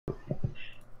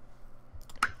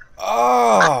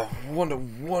Oh, what a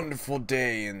wonderful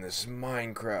day in this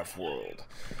Minecraft world.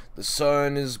 The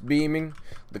sun is beaming,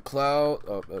 the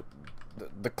clouds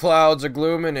are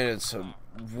glooming, and it's a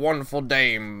wonderful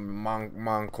day in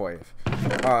Minecraft.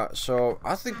 So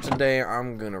I think today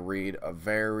I'm gonna read a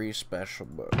very special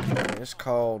book. And it's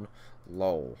called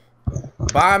LOL.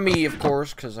 By me, of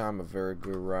course, because I'm a very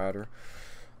good writer.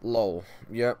 LOL.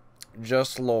 Yep.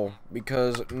 Just LOL,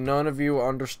 because none of you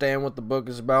understand what the book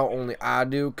is about. Only I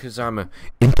do, because I'm a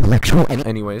intellectual.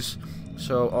 Anyways,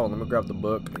 so let me grab the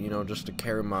book, just to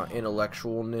carry my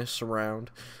intellectualness around.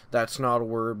 That's not a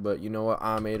word, but you know what,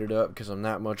 I made it up because I'm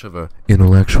that much of a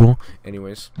intellectual.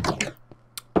 Anyways,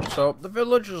 so the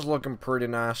village is looking pretty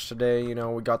nice today.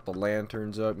 We got the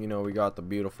lanterns up, we got the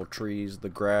beautiful trees, the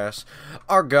grass.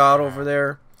 Our god over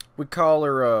there, we call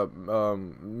her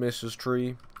Mrs.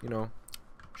 Tree.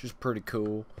 She's pretty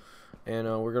cool. And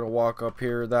we're gonna walk up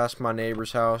here. That's my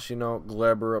neighbor's house,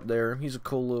 Gleber up there. He's a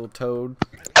cool little toad.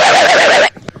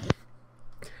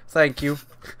 Thank you.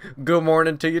 Good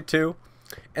morning to you too.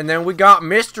 And then we got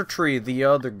Mr. Tree, the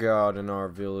other god in our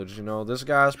village. This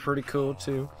guy's pretty cool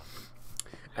too.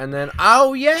 And then,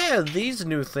 oh yeah, these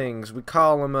new things. We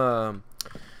call them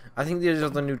I think these are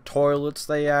the new toilets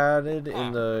they added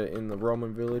in the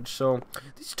Roman village. So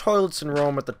these toilets in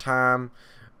Rome at the time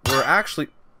were actually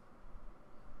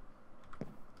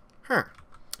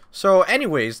So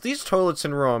anyways, these toilets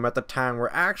in Rome at the time were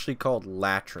actually called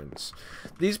latrines.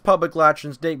 These public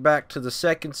latrines date back to the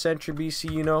 2nd century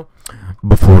BC,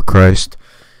 before Christ.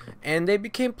 And they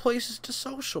became places to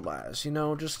socialize,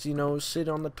 just, sit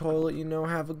on the toilet,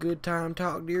 have a good time,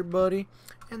 talk to your buddy.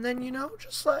 And then,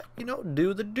 just like,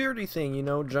 do the dirty thing,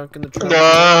 junk in the trunk.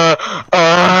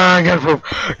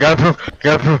 Gotta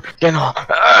poop, get off.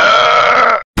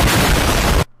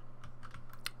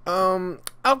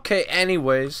 Okay,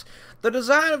 anyways, the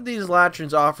design of these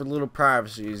latrines offered little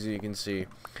privacy, as you can see.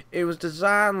 It was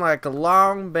designed like a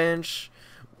long bench.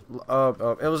 It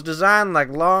was designed like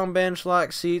long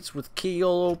bench-like seats with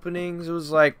keyhole openings. It was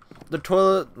like the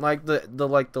toilet, like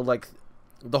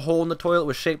the hole in the toilet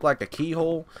was shaped like a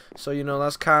keyhole. So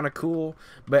that's kind of cool.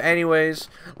 But anyways,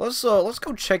 let's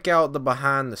go check out the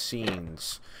behind the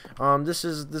scenes. This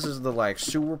is the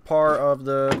sewer part of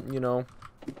the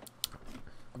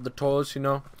the toilets,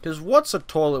 because what's a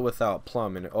toilet without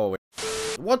plumbing? Oh, wait.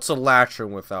 What's a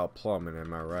latrine without plumbing?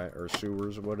 Am I right? Or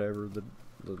sewers, or whatever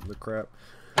the crap.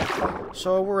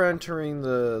 So we're entering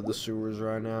the sewers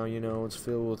right now. It's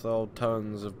filled with all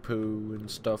tons of poo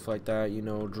and stuff like that.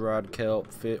 Dried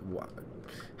kelp, fit.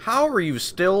 How are you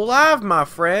still alive, my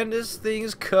friend? This thing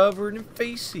is covered in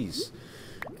feces.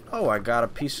 Oh, I got a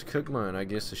piece of cooked mutton. I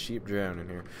guess the sheep drowned in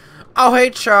here. Oh,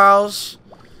 hey, Charles.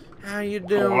 How you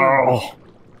doing? Hello.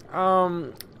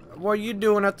 What are you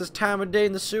doing at this time of day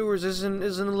in the sewers? Isn't a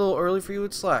little early for you?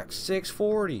 It's like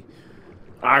 6:40.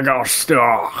 I got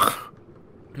stuck.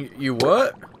 You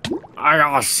what? I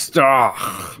got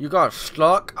stuck. You got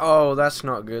stuck? Oh, that's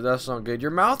not good. That's not good.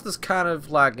 Your mouth is kind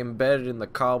of like embedded in the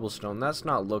cobblestone. That's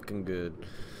not looking good.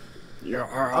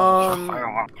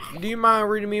 Yeah. Do you mind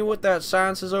reading me what that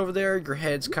sign says over there? Your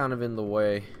head's kind of in the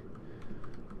way.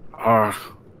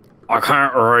 I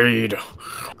can't read.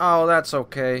 Oh, that's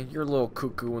okay. You're a little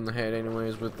cuckoo in the head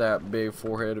anyways with that big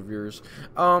forehead of yours.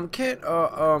 Can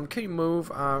you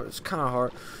move? It's kind of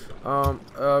hard.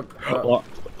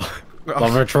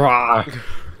 Let me try.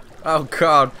 Oh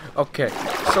god. Okay.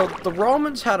 So the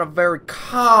Romans had a very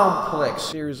complex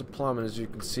series of plumbing, as you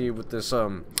can see with this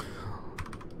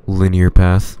linear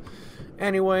path.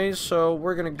 Anyways, so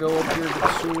we're gonna go up here to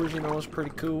the sewers. It's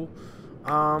pretty cool.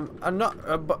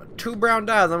 Two brown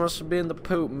dye. That must have been the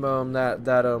poop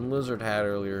that lizard had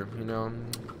earlier.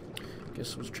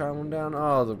 Guess it was traveling down.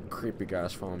 Oh, the creepy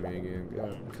guy's following me again.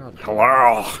 God.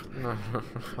 Hello.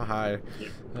 Hi.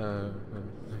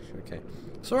 Okay.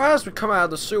 So as we come out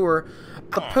of the sewer,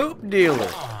 the poop dealer,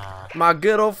 my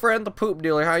good old friend, the poop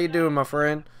dealer. How you doing, my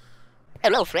friend?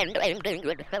 Hello, friend. I'm doing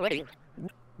good. How are you?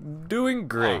 Doing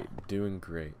great. Doing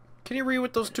great. Can you read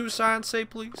what those two signs say,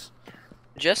 please?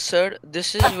 Yes, sir.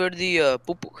 This is where the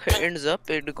poop ends up.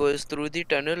 It goes through the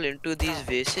tunnel into these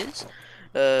vases.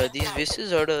 These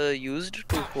vases are used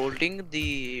to holding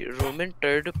the Roman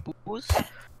turd poos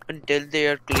until they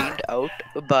are cleaned out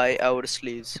by our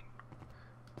slaves.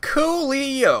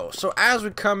 Coolio. So as we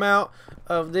come out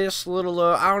of this little,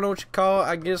 I don't know what you call it.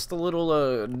 I guess the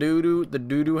little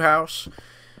doo-doo house.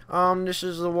 This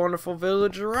is the wonderful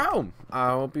village of Rome.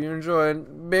 I hope you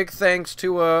enjoyed. Big thanks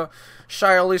to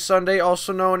Shiley Sunday,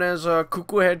 also known as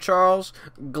Cuckoohead Charles,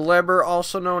 Gleber,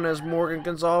 also known as Morgan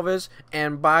Gonzalez,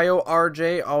 and Bio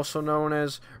RJ, also known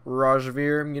as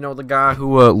Rajveer. You know, the guy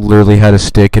who literally had a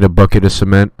stick and a bucket of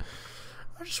cement.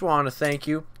 I just want to thank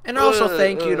you, and also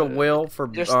thank you to Will for.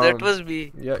 Yes, that was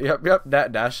me. Yep.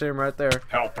 That's him right there.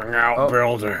 Helping out Oh.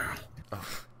 builder.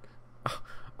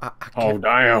 I Oh, can't.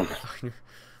 damn.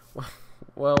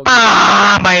 Well.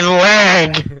 Ah, my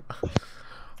leg!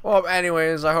 Well,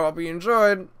 anyways, I hope you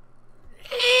enjoyed.